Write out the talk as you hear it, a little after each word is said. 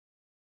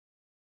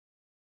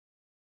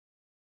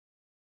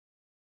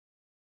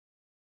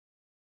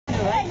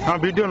हाँ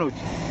video now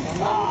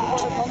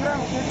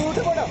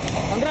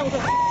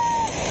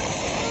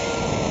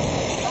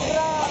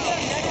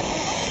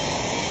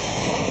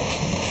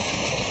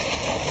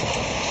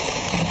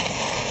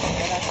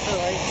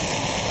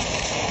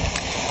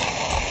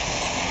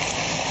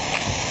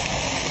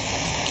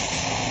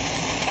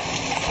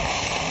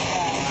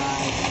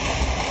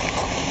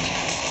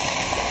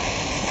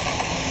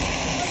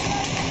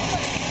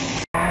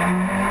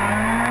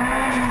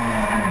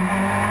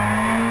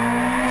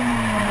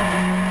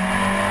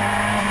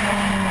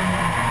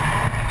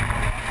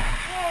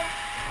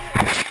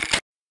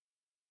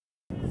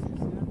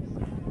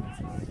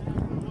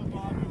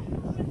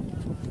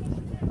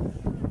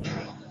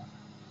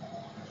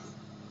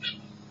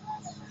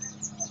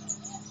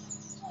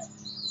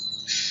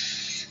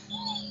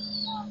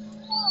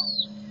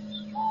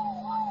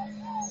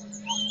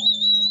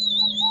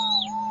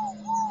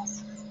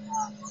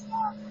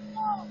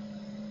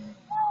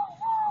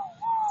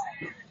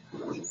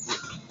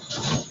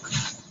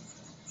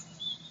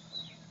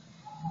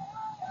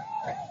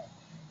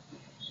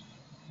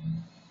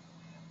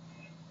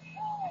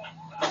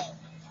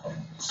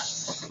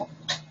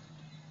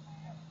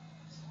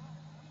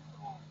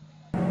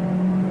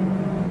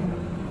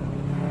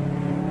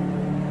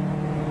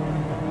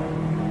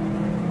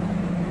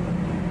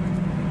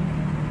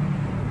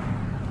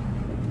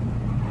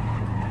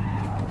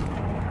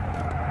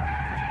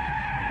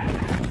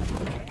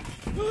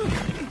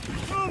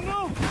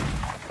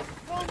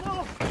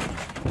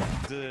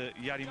de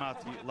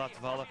Yarimati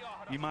Latvala,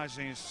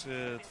 imagens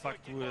de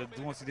facto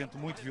de um acidente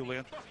muito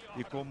violento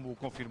e como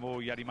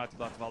confirmou Yarimati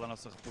Latvala, a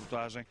nossa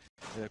reportagem,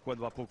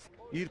 quando há pouco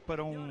ir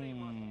para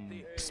um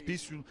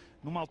precipício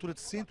numa altura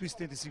de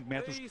 175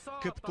 metros,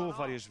 captou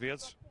várias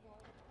vezes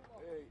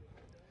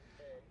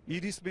e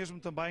disse mesmo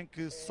também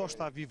que só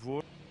está vivo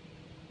hoje.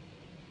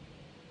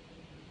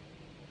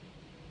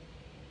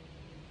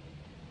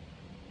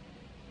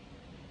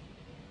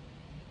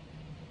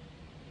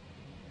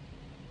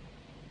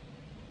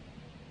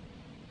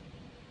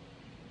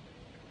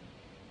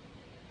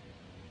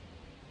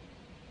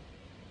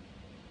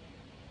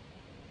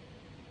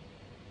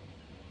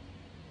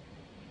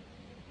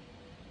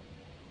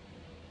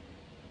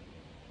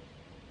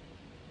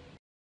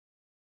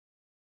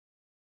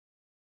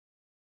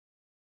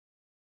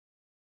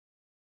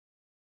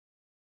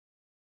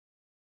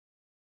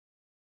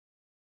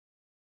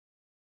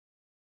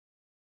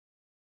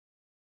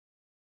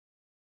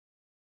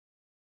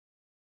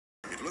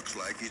 It looks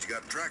like he's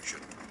got traction.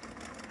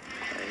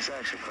 He's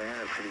actually playing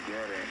it pretty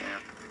good right now.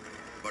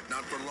 But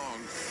not for long.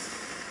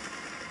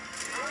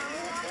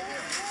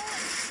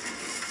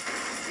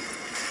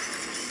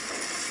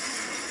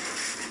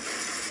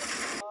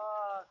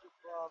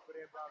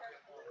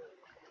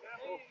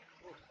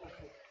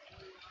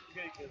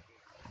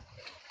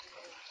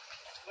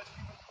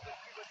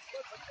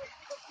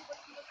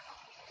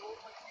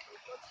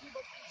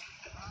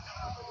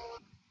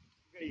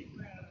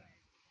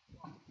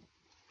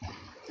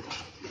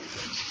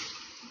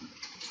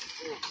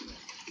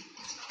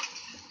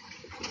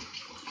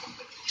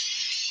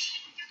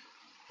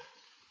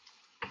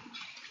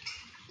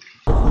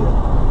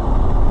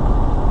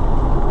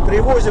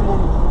 Привозим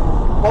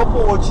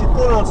Попова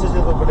 14,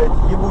 это,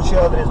 блядь, ебучий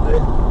адрес,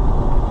 блядь.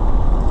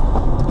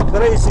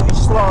 Грейси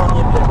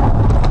Вячеславовне, блядь.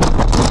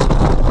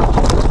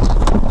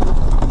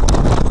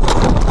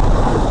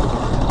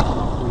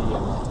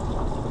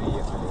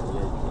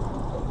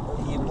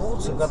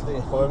 Ебутся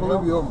коты.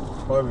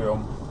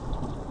 Плывем.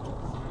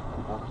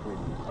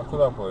 А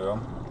куда плывем?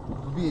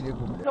 К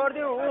берегу, блядь.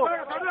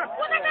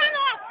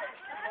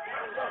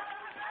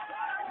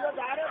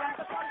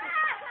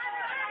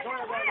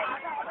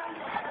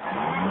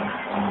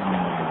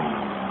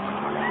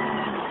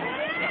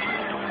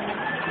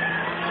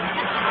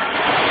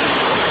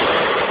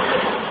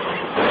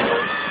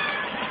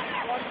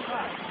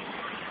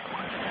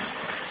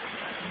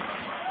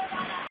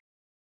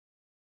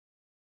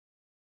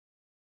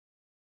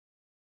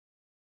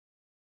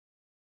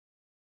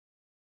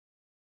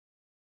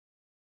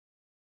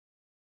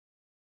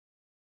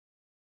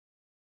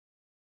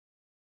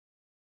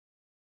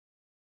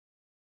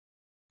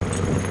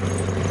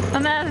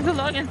 Han är på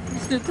lagen i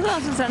slutet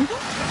alltså sen.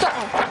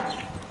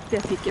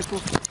 Det fick jag på.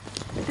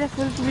 Det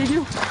får du på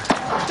video.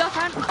 Där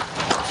fan.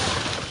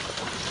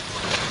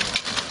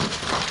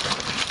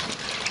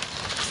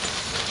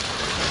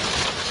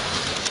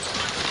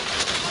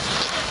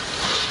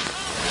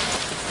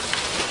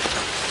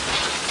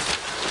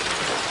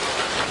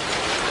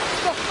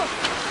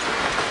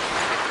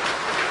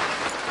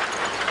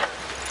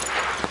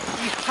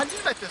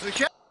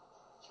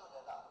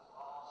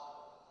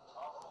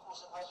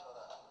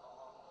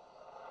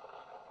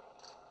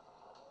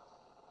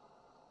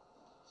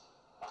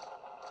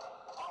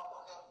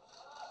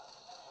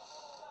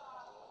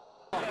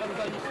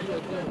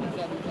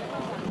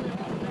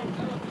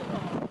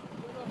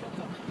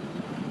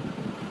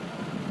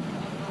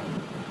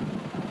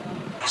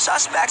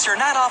 Suspects are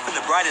not often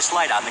the brightest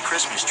light on the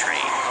Christmas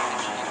tree.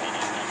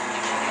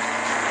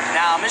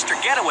 Now, Mr.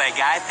 Getaway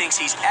Guy thinks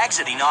he's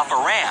exiting off a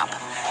ramp.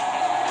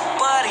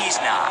 but he's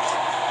not.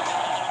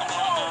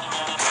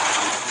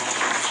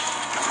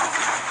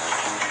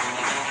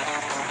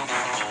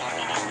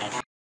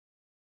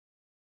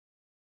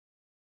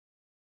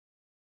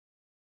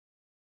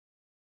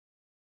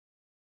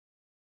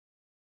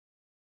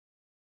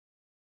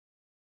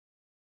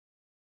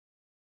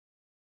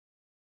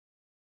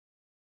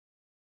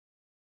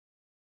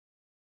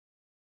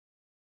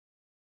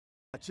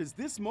 As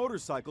this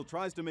motorcycle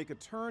tries to make a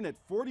turn at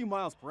 40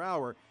 miles per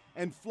hour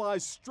and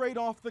flies straight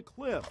off the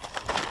cliff.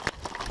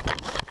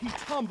 He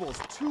tumbles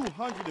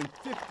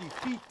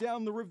 250 feet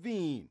down the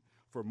ravine.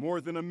 For more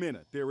than a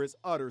minute, there is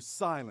utter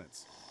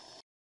silence.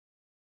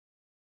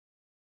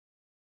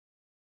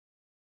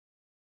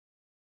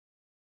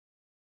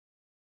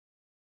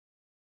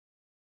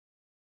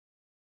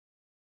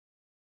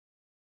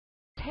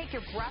 Take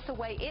your breath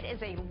away. It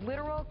is a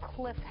literal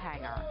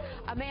cliffhanger.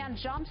 A man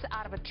jumps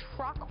out of a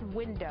truck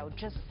window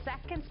just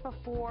seconds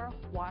before,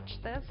 watch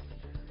this,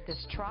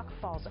 this truck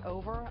falls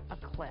over a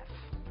cliff.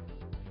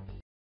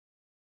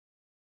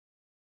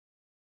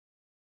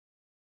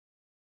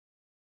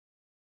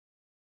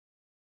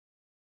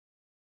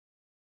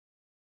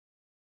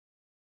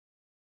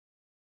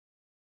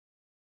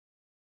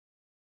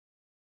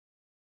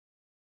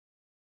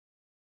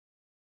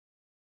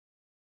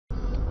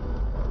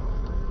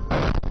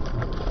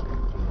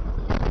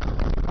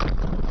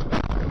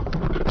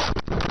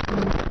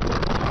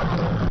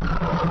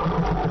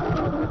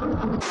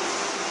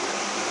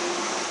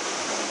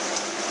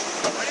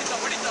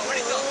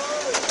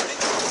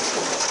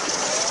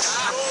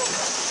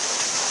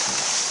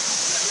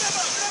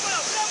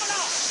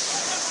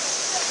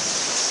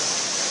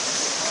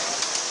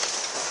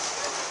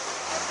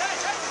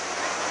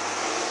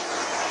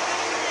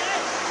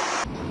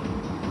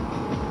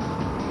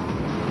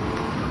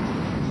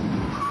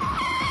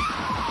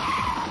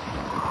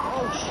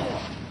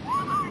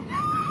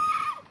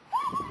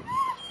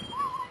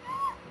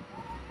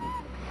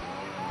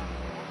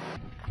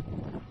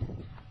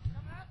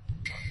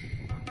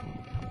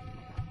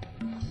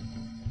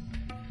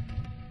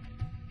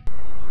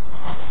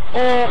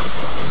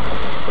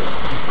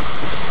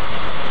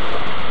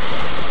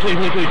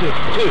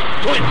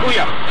退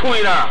呀，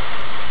退了！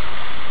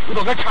我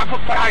都该查出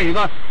来一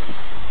个。